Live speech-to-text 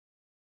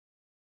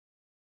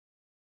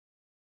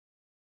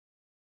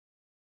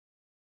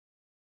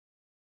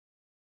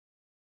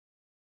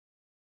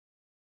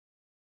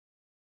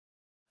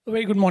A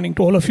very good morning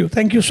to all of you.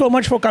 Thank you so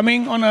much for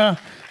coming on a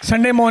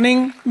Sunday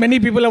morning. Many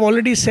people have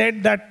already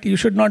said that you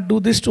should not do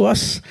this to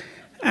us,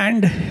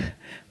 and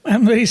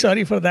I'm very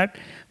sorry for that.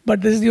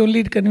 But this is the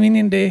only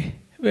convenient day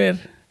where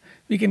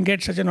we can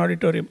get such an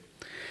auditorium.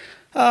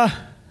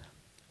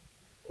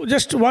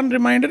 Just one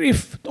reminder,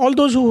 if all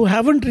those who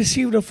haven't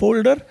received a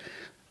folder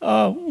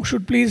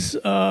should please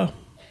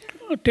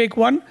take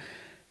one.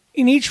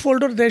 In each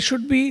folder, there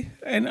should be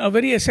a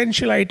very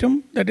essential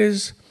item, that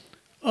is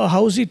a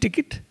Housie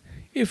ticket.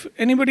 If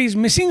anybody is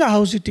missing a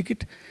Housie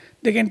ticket,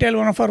 they can tell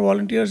one of our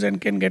volunteers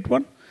and can get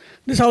one.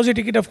 This Housie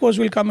ticket, of course,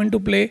 will come into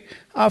play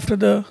after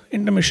the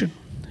intermission.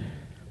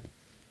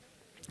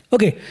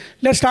 Okay,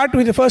 let's start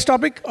with the first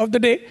topic of the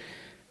day.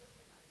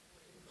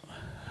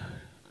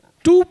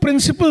 Two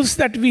principles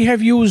that we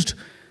have used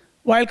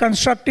while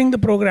constructing the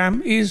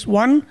program is: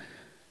 one,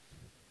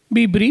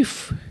 be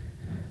brief.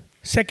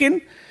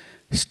 Second,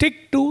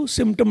 stick to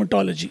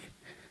symptomatology.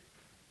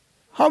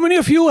 How many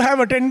of you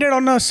have attended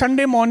on a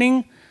Sunday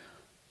morning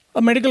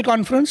a medical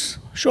conference?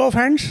 Show of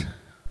hands.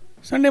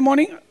 Sunday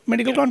morning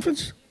medical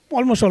conference?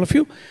 Almost all of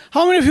you.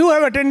 How many of you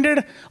have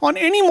attended on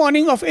any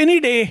morning of any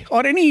day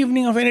or any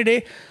evening of any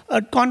day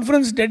a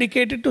conference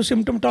dedicated to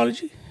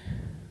symptomatology?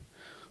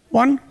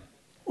 One?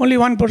 Only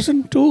one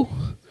person? Two?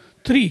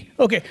 Three?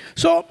 Okay.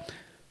 So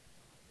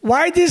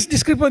why this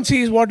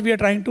discrepancy is what we are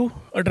trying to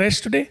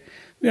address today.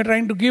 We are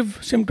trying to give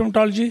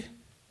symptomatology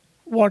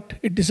what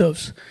it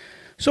deserves.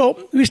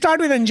 So we start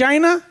with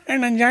angina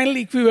and anginal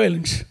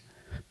equivalents.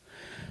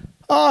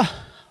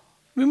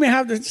 We may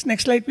have this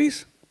next slide,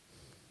 please.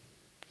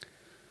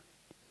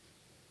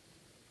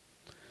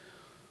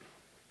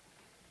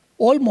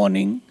 All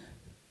morning,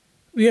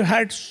 we have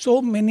had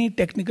so many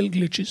technical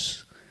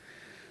glitches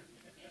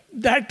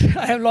that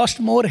I have lost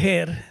more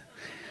hair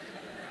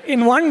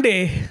in one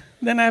day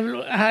than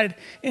I've had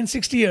in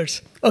 60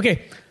 years.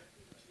 Okay.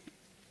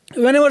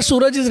 Whenever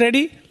Suraj is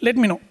ready, let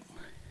me know.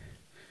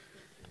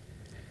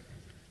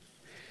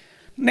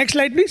 Next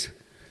slide, please.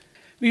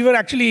 We were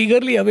actually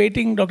eagerly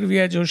awaiting Dr.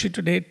 V.I. Joshi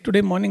today.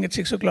 Today morning at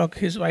 6 o'clock,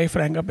 his wife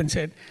rang up and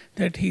said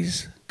that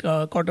he's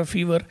caught a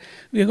fever.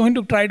 We are going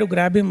to try to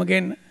grab him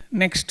again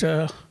next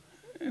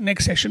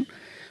session,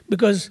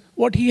 because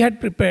what he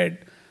had prepared,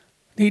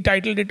 he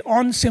titled it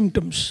On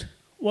Symptoms,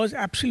 was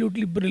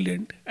absolutely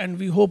brilliant, and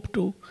we hope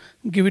to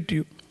give it to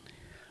you.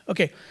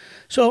 Okay,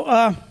 so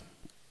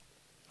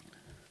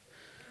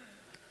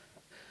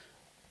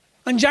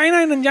angina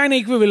and angina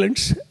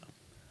equivalents.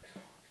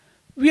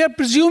 We are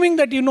presuming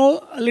that you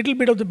know a little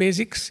bit of the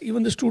basics,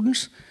 even the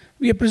students.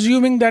 We are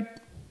presuming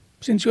that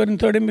since you are in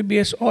 3rd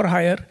MBBS or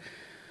higher,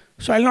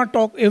 so I'll not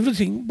talk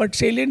everything, but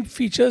salient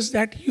features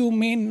that you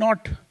may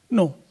not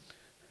know.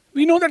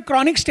 We know that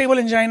chronic stable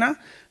angina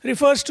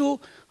refers to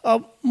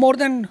more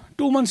than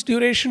 2 months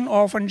duration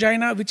of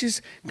angina, which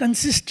is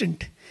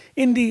consistent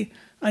in the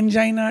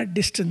angina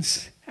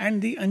distance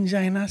and the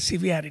angina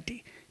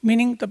severity.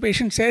 Meaning the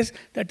patient says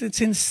that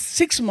since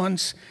 6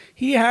 months,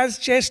 he has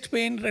chest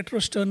pain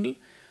retrosternal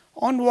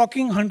on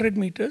walking 100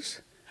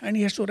 meters, and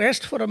he has to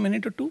rest for a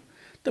minute or two,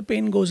 the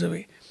pain goes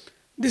away.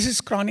 This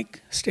is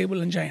chronic stable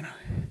angina.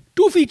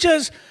 Two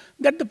features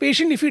that the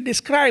patient, if he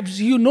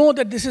describes, you know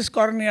that this is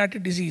coronary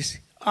artery disease,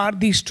 are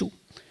these two.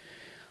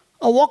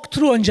 A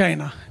walk-through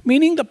angina,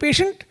 meaning the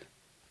patient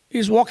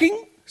is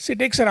walking, so he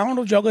takes a round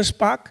of Joggers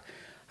Park.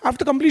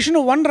 After completion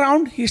of one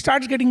round, he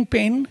starts getting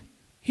pain.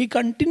 He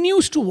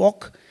continues to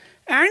walk,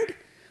 and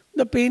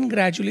the pain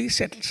gradually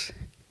settles.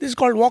 This is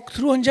called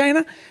walk-through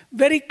angina,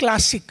 very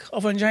classic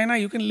of angina.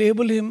 You can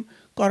label him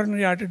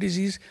coronary artery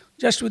disease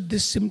just with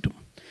this symptom.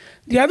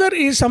 The other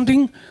is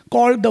something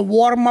called the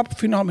warm-up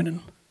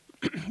phenomenon,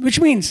 which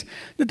means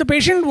that the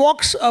patient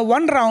walks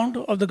one round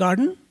of the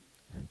garden.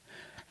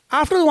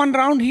 After the one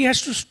round, he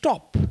has to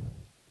stop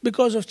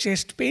because of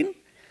chest pain.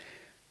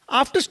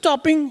 After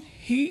stopping,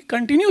 he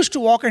continues to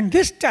walk, and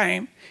this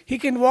time he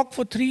can walk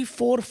for 3,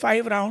 4,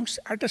 5 rounds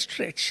at a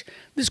stretch.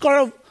 This is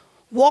called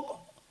a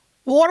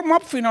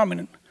warm-up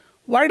phenomenon.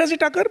 Why does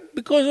it occur?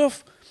 Because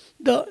of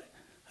the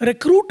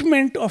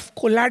recruitment of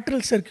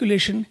collateral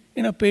circulation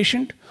in a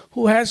patient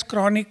who has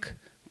chronic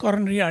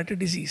coronary artery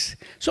disease.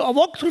 So a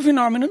walk-through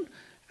phenomenon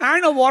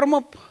and a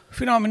warm-up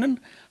phenomenon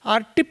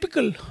are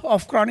typical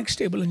of chronic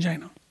stable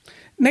angina.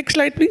 Next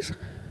slide, please.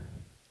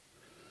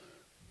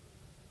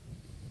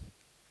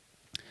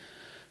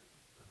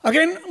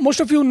 Again,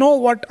 most of you know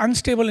what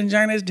unstable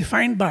angina is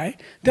defined by.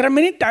 There are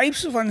many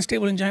types of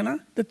unstable angina.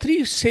 The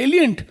 3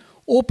 salient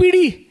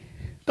OPD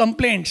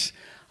complaints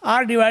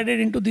are divided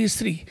into these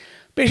 3.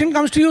 Patient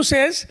comes to you,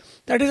 says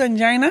that his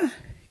angina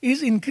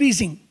is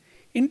increasing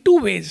in 2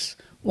 ways.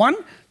 One,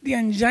 the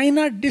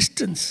angina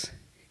distance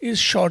is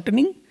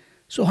shortening.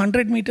 So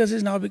 100 meters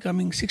is now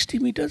becoming 60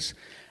 meters.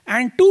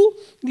 And 2,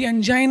 the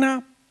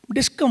angina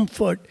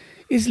discomfort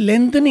is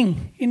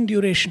lengthening in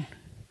duration.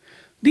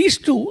 These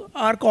 2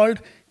 are called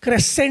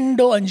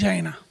crescendo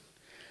angina.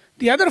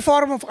 The other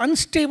form of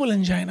unstable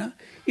angina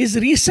is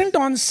recent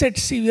onset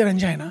severe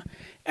angina.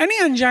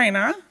 Any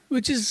angina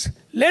which is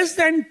less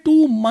than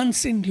 2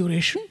 months in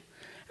duration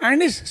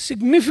and is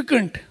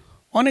significant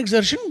on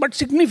exertion but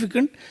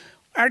significant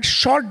at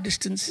short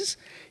distances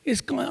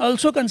is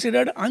also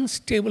considered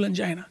unstable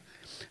angina.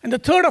 And the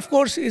third, of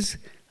course, is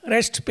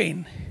rest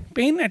pain.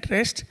 Pain at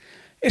rest,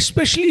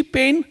 especially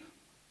pain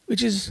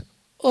which is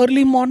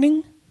early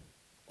morning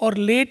or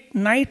late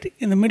night,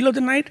 in the middle of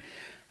the night,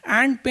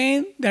 and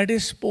pain that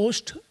is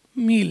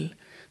post-meal.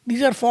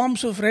 These are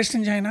forms of rest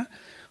angina.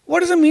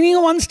 What is the meaning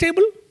of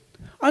unstable?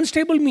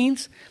 Unstable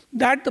means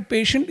that the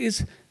patient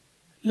is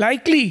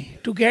likely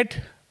to get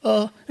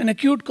an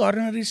acute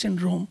coronary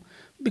syndrome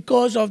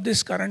because of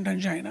this current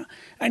angina.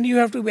 And you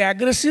have to be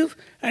aggressive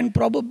and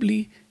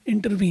probably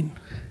intervene.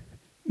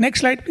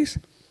 Next slide, please.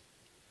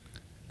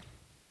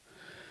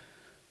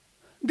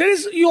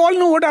 You all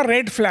know what are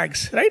red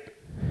flags, right?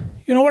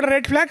 You know what are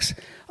red flags?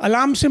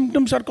 Alarm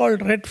symptoms are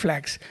called red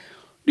flags.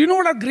 Do you know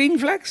what are green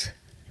flags?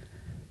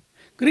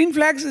 Green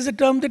flags is a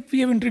term that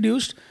we have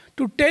introduced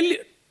to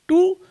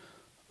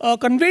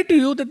convey to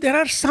you that there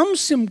are some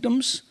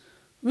symptoms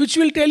which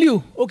will tell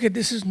you, okay,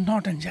 this is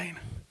not angina.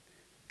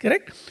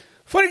 Correct?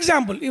 For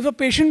example, if a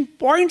patient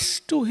points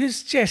to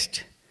his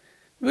chest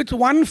with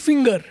one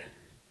finger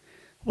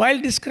while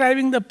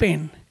describing the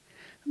pain,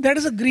 that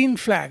is a green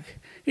flag.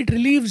 It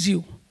relieves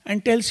you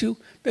and tells you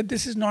that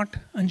this is not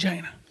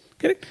angina.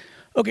 Correct?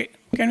 Okay,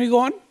 can we go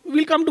on?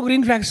 We'll come to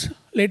green flags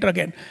later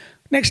again.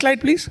 Next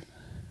slide, please.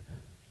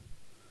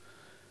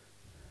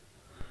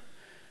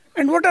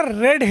 And what are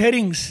red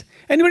herrings?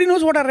 Anybody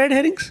knows what are red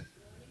herrings?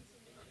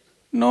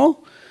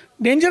 No?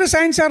 Dangerous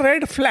signs are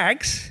red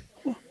flags.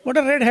 What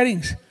are red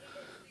herrings?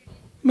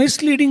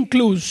 Misleading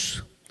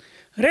clues.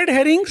 Red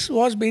herrings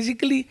was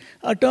basically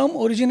a term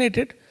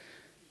originated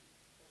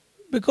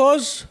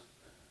because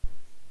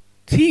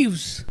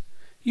thieves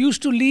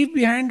used to leave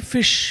behind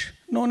fish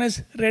known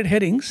as red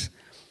herrings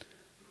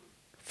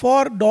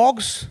for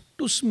dogs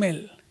to smell.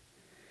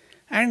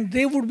 And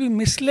they would be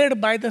misled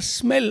by the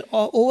smell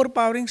or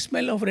overpowering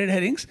smell of red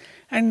herrings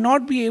and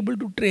not be able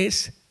to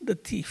trace the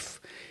thief.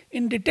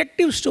 In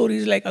detective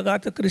stories like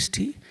Agatha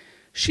Christie,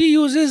 she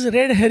uses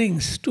red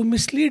herrings to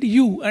mislead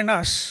you and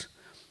us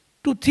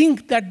to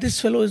think that this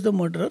fellow is the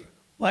murderer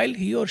while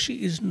he or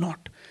she is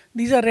not.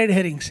 These are red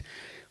herrings.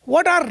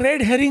 What are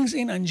red herrings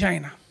in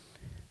angina?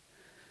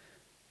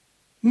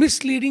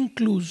 Misleading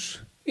clues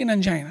in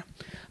angina.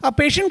 A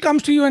patient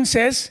comes to you and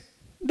says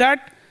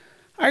that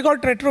I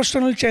got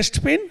retrosternal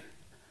chest pain.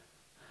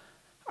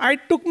 I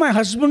took my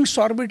husband's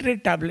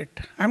sorbitrate tablet.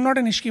 I'm not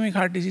an ischemic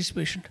heart disease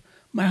patient.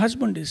 My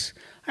husband is.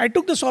 I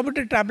took the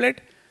sorbitrate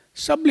tablet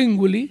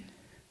sublingually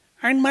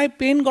and my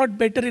pain got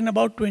better in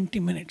about 20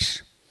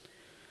 minutes.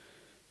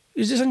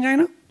 Is this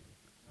angina?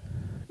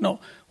 No.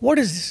 What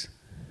is this?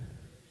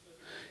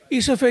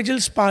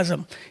 Esophageal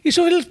spasm.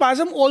 Esophageal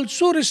spasm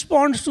also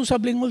responds to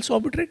sublingual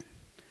sorbitrate,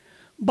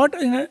 but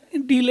in a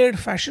delayed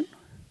fashion.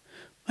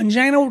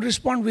 Angina would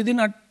respond within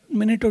a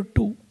minute or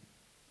two.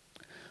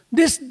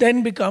 This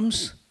then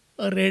becomes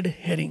a red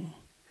herring.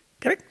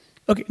 Correct?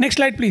 Okay, next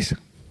slide, please.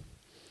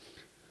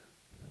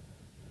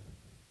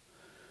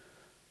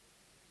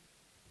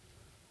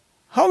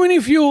 How many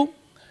of you,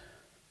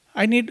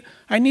 I need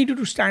you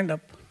to stand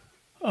up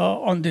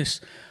on this.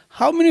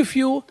 How many of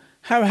you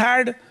have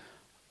had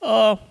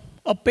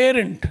a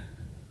parent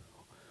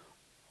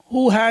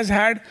who has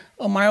had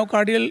a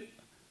myocardial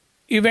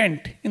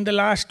event in the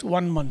last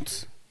 1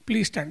 month?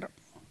 Please stand up.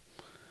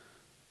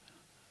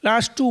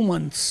 Last 2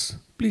 months,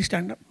 please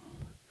stand up.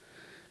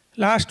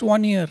 Last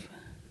 1 year,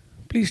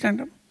 please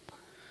stand up.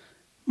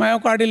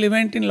 Myocardial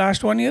event in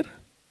last 1 year,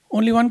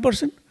 only one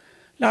person.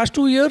 Last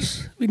 2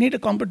 years, we need a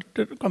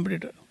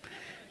competitor.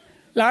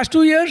 Last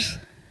 2 years,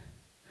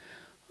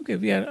 okay,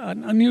 we are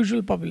an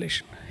unusual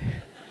population.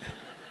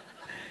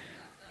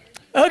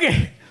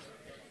 Okay,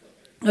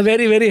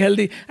 very, very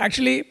healthy.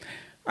 Actually,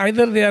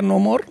 either they are no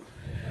more,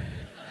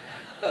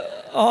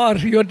 or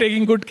you're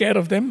taking good care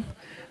of them,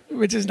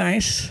 which is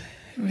nice,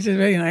 which is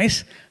very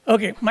nice.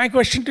 Okay, my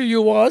question to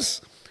you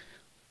was,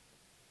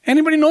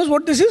 anybody knows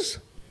what this is?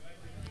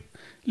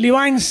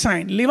 Levine's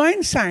sign.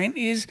 Levine's sign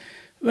is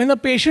when the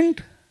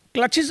patient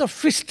clutches a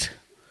fist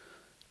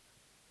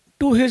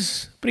to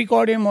his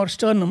precordium or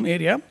sternum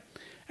area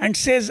and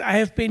says, I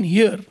have pain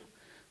here.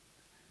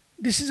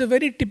 This is a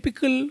very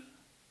typical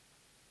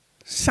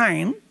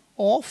sign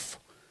of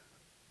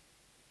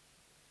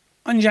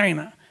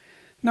angina.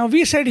 Now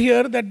we said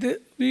here that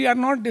we are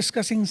not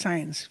discussing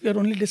signs. We are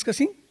only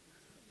discussing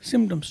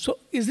symptoms. So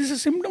is this a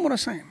symptom or a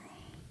sign?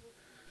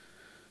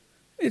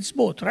 It's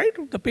both,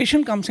 right? The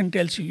patient comes and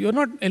tells you. You're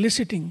not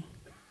eliciting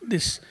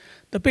this.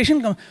 The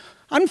patient comes.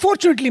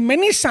 Unfortunately,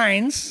 many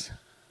symptoms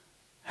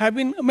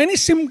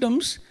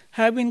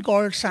have been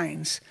called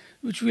signs,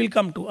 which we'll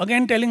come to.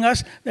 Again, telling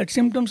us that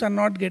symptoms are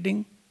not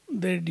getting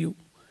their due.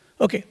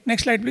 Okay,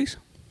 next slide, please.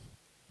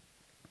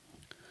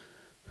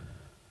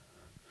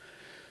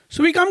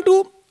 So we come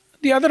to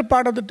the other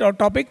part of the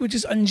topic, which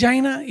is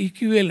angina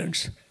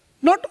equivalents.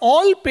 Not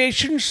all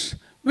patients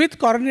with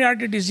coronary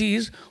artery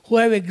disease who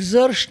have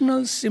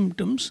exertional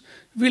symptoms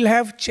will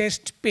have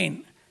chest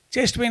pain.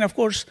 Chest pain, of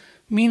course,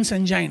 means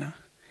angina.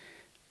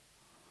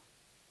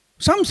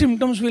 some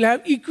symptoms will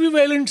have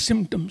equivalent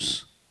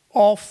symptoms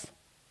of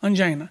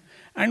angina.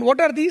 And what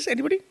are these?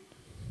 Anybody?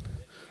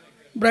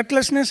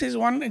 Breathlessness is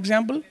one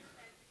example.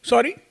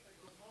 Sorry?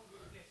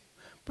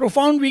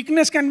 Profound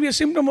weakness can be a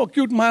symptom of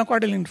acute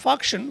myocardial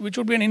infarction, which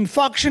would be an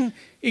infarction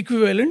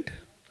equivalent.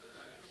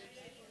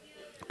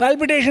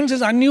 Palpitations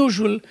is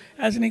unusual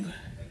as an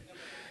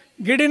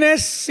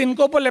giddiness,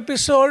 syncopal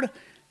episode,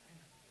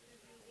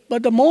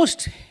 but the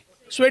most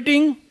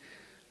sweating,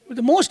 but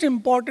the most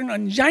important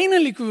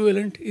anginal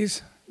equivalent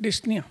is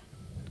dyspnea.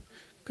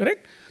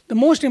 Correct? The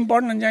most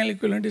important anginal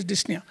equivalent is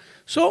dyspnea.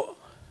 So,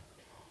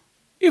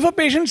 if a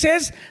patient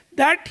says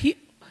that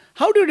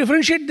how do you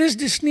differentiate this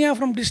dyspnea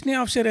from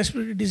dyspnea of, say,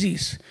 respiratory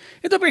disease?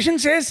 If the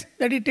patient says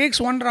that he takes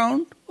one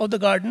round of the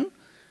garden,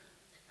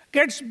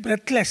 gets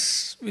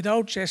breathless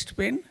without chest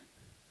pain,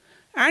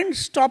 and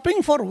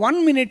stopping for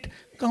 1 minute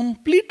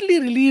completely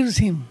relieves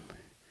him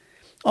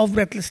of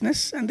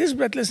breathlessness, and this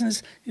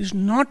breathlessness is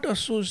not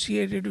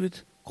associated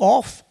with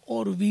cough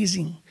or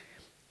wheezing.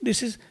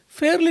 This is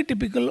fairly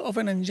typical of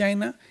an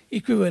angina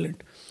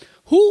equivalent.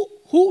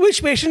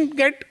 Which patient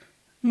get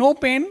no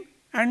pain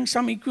and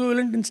some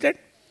equivalent instead?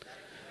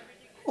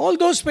 All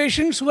those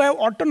patients who have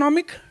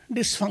autonomic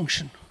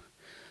dysfunction.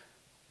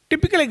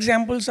 Typical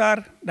examples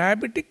are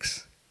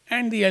diabetics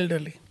and the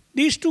elderly.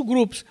 These two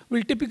groups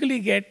will typically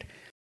get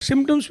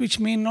symptoms which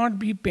may not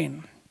be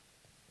pain.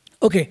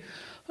 Okay,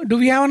 do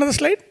we have another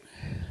slide?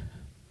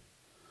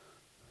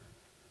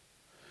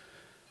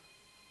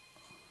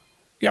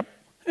 Yep.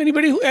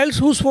 Anybody else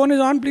whose phone is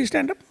on, please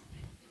stand up.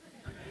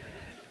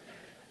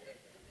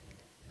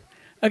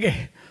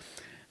 Okay.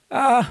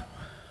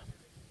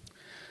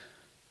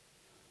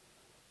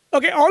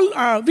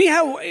 We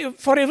have,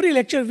 for every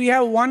lecture, we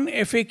have one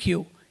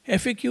FAQ.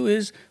 FAQ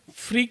is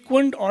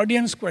frequent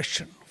audience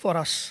question for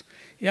us.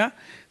 Yeah.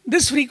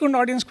 This frequent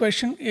audience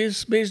question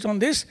is based on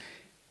this.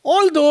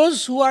 All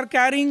those who are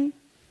carrying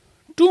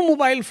 2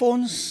 mobile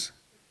phones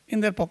in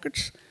their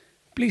pockets,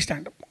 please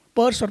stand up.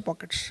 Purse or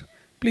pockets.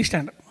 Please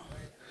stand up.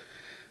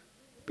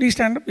 Please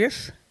stand up,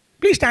 yes.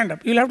 Please stand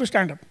up. You'll have to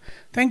stand up.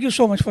 Thank you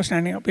so much for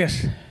standing up,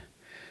 yes.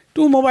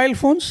 2 mobile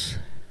phones.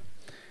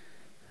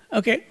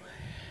 Okay.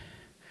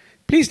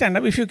 Please stand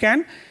up if you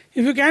can.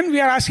 If you can,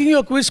 we are asking you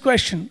a quiz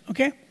question,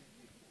 okay?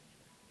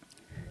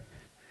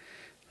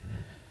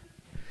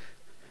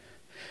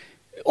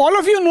 All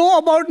of you know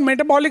about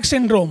metabolic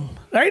syndrome,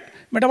 right?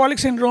 Metabolic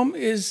syndrome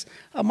is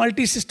a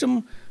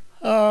multi-system,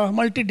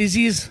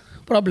 multi-disease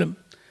problem.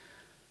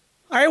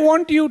 I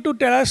want you to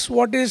tell us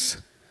what is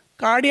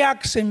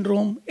cardiac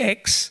syndrome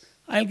X.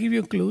 I'll give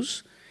you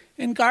clues.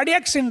 In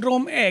cardiac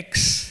syndrome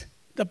X,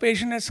 the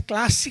patient has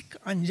classic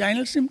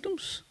anginal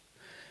symptoms.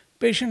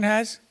 Patient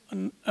has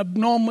an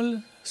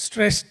abnormal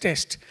stress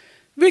test.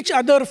 Which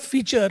other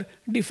feature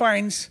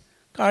defines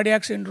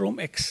cardiac syndrome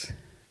X?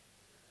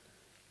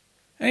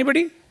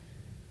 Anybody?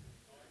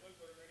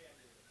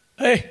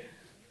 Hey,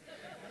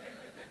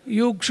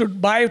 you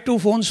should buy 2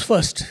 phones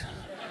first.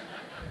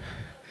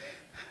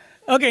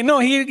 Okay, no,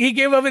 he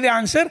gave away the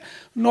answer.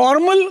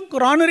 Normal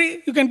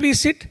coronary, you can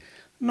please sit.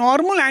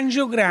 Normal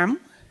angiogram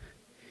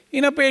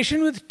in a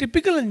patient with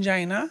typical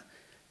angina,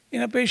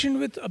 in a patient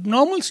with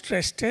abnormal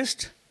stress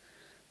test,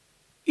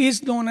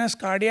 is known as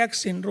cardiac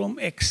syndrome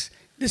X.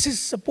 This is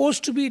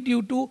supposed to be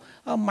due to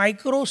a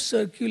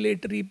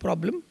microcirculatory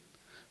problem.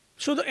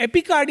 So the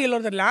epicardial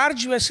or the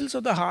large vessels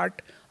of the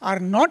heart are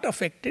not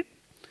affected.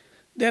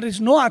 There is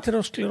no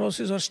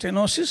atherosclerosis or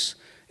stenosis.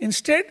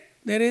 Instead,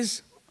 there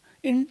is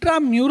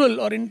intramural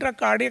or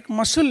intracardiac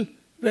muscle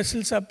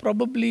vessels are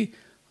probably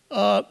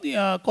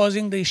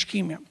causing the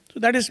ischemia. So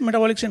that is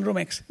metabolic syndrome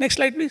X. Next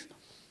slide, please.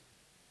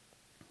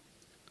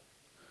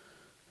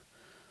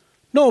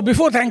 No,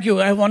 before thank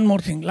you, I have one more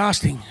thing,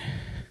 last thing.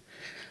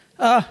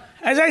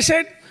 As I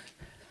said,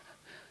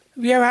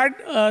 we have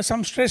had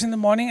some stress in the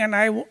morning, and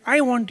I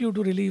want you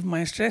to relieve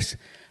my stress.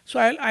 So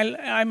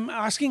I'm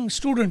asking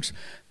students.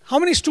 How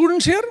many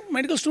students here?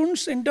 Medical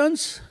students,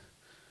 interns?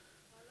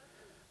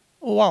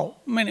 Oh, wow.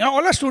 Many.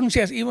 All are students,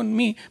 yes, even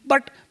me,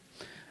 but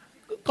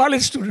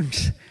college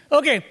students.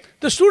 Okay,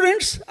 the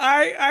students,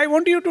 I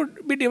want you to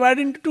be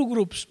divided into 2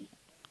 groups,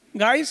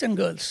 guys and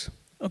girls.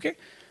 Okay?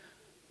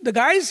 The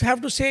guys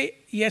have to say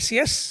yes,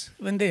 yes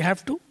when they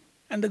have to,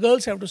 and the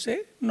girls have to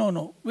say no,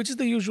 no, which is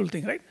the usual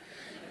thing, right?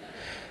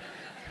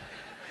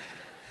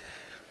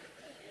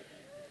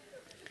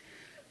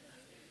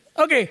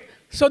 Okay,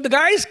 so the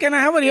guys, can I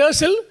have a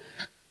rehearsal?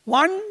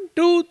 1,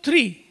 2,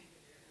 3.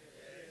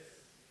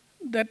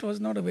 That was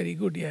not a very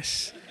good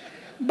yes.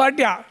 But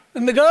yeah,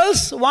 and the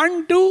girls,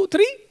 1, 2,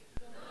 3?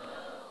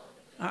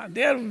 No.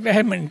 They are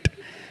vehement.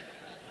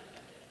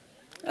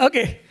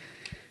 Okay.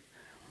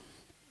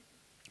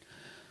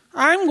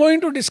 I'm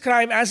going to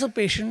describe as a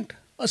patient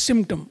a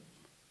symptom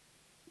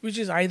which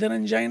is either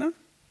angina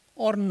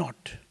or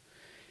not.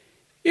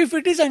 If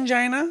it is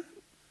angina,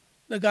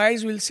 the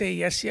guys will say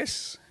yes,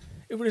 yes.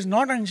 If it is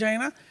not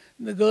angina,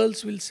 the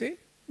girls will say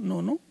no,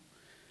 no.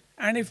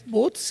 And if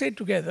both say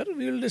together,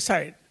 we will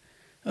decide.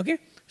 Okay?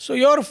 So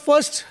your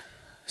first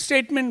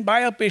statement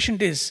by a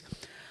patient is,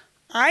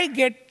 I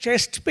get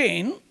chest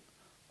pain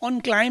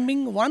on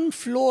climbing one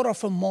floor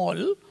of a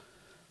mall,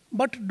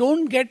 but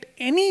don't get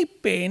any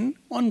pain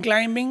on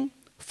climbing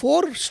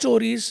 4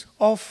 stories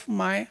of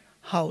my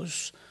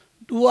house.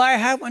 Do I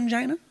have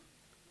angina?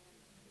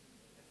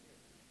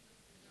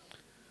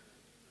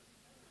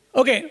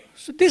 Okay,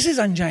 so this is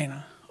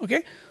angina.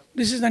 Okay,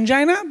 this is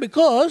angina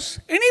because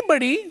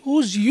anybody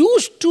who's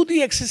used to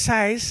the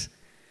exercise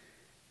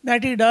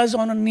that he does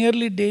on a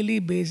nearly daily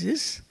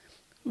basis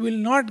will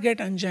not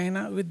get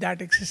angina with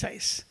that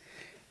exercise.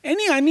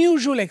 Any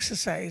unusual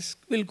exercise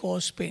will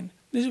cause pain.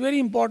 This is very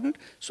important.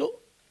 So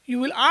you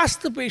will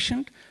ask the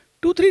patient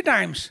 2-3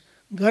 times,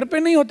 घर पे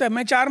नहीं होता है,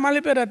 मैं 4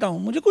 माले पे रहता हूँ,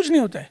 मुझे कुछ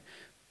नहीं होता है.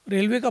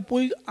 रेलवे का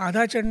पुल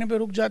आधा चढ़ने पे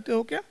रुक जाते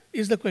हो क्या?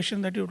 Is the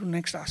question that you have to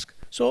next ask.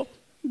 So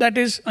that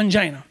is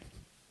angina.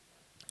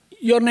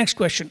 Your next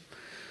question.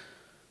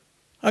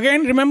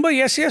 Again, remember,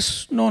 yes,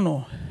 yes, no,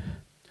 no.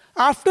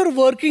 After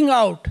working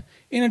out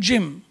in a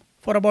gym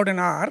for about an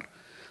hour,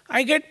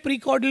 I get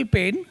precaudal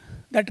pain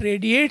that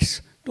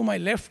radiates to my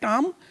left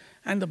arm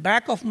and the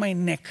back of my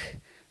neck.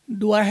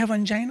 Do I have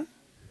angina?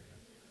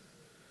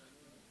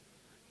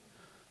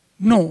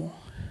 No.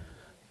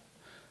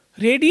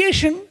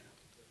 Radiation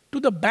to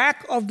the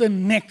back of the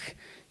neck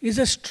is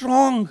a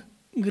strong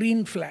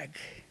green flag.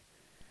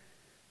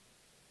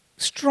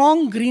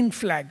 Strong green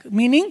flag,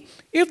 meaning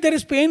if there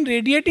is pain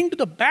radiating to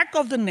the back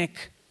of the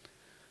neck,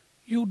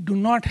 you do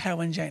not have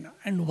angina.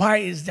 And why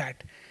is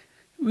that?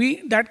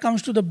 That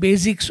comes to the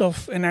basics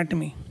of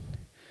anatomy.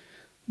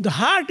 The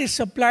heart is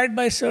supplied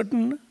by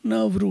certain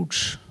nerve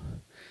roots.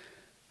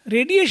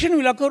 Radiation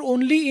will occur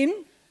only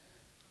in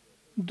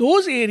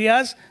those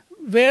areas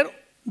where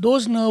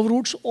those nerve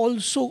roots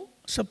also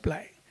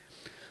supply.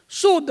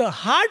 So the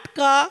heart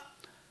ka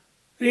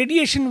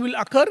radiation will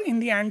occur in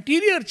the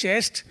anterior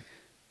chest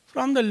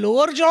from the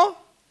lower jaw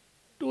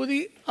to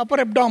the upper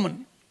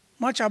abdomen,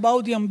 much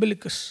above the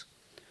umbilicus.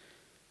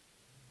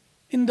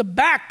 In the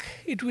back,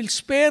 it will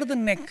spare the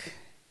neck,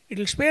 it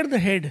will spare the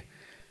head,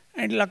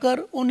 and it will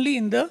occur only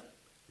in the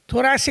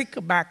thoracic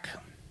back.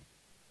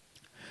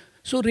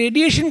 So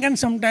radiation can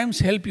sometimes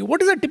help you.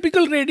 What is the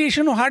typical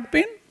radiation of heart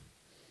pain?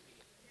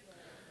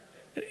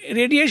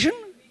 Radiation?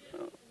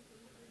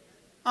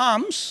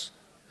 Arms.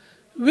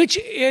 Which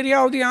area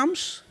of the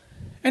arms?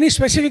 Any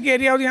specific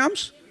area of the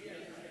arms?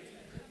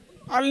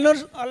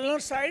 Ulnar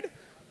side.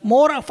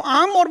 More of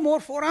arm or more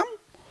forearm?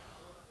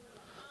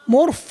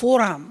 More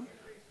forearm,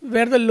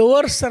 where the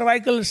lower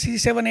cervical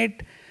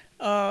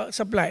C7-8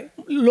 supply.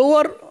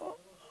 Lower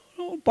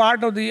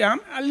part of the arm,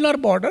 ulnar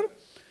border,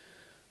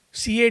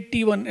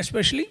 C8-T1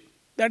 especially,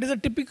 that is a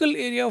typical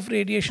area of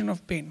radiation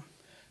of pain.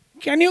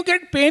 Can you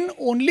get pain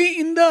only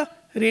in the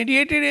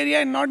radiated area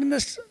and not in the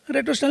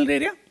retrosternal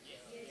area?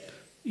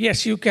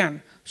 Yes, you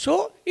can.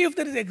 So if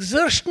there is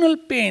exertional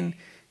pain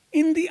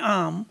in the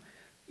arm,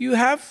 you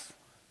have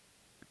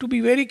to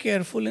be very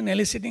careful in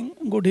eliciting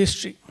good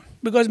history,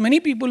 because many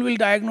people will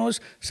diagnose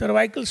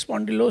cervical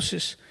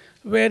spondylosis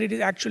where it is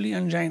actually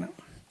angina.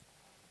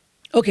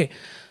 Okay,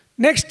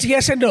 next,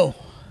 yes and no.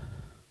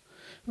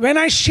 When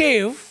I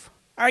shave,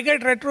 I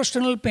get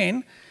retrosternal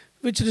pain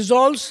which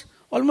resolves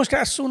almost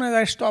as soon as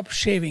I stop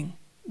shaving.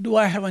 Do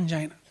I have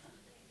angina?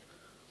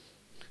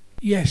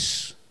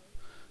 Yes.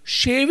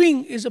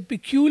 Shaving is a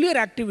peculiar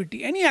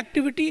activity. Any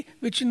activity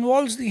which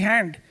involves the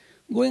hand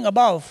going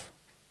above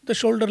the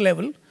shoulder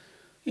level,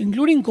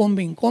 including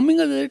combing. Combing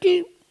is a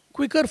little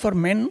quicker for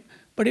men,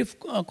 but if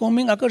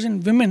combing occurs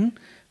in women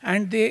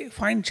and they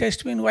find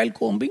chest pain while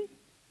combing,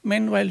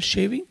 men while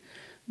shaving,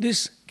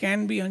 this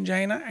can be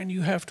angina and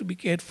you have to be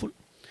careful.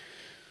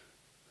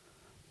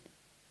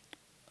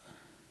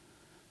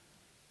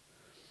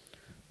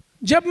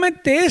 जब मैं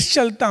तेज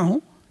चलता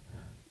हूँ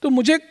तो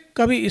मुझे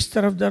कभी इस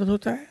तरफ दर्द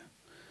होता है,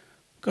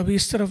 कभी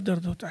इस तरफ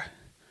दर्द होता है.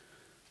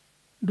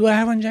 Do I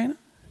have angina?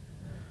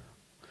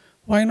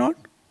 Why not?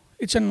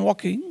 It's on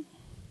walking.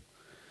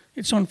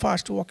 It's on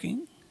fast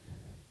walking.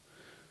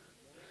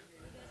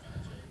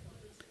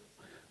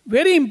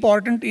 Very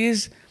important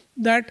is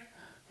that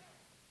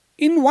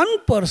in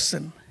one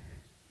person,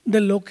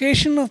 the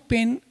location of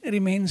pain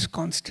remains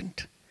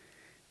constant.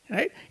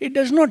 Right? It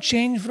does not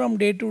change from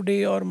day to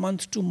day or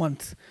month to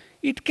month.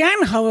 It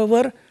can,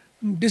 however,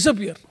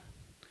 disappear.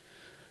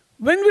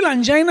 When will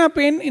angina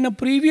pain in a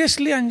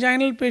previously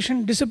anginal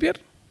patient disappear?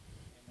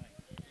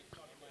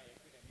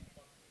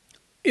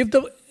 If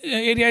the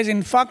area is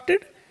infarcted,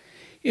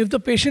 if the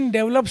patient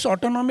develops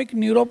autonomic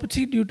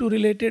neuropathy due to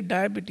related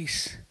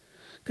diabetes.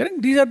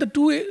 Correct? These are the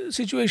two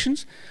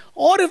situations.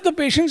 Or if the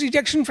patient's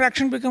ejection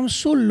fraction becomes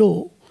so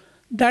low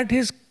that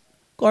his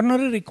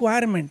coronary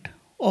requirement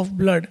of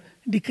blood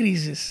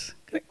decreases.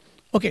 Correct?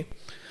 Okay.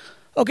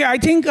 Okay, I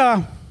think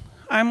I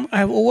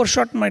have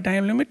overshot my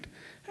time limit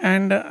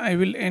and I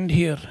will end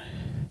here.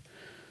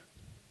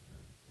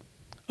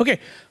 Okay,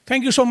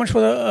 thank you so much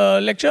for the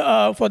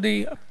lecture, for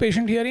the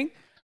patient hearing.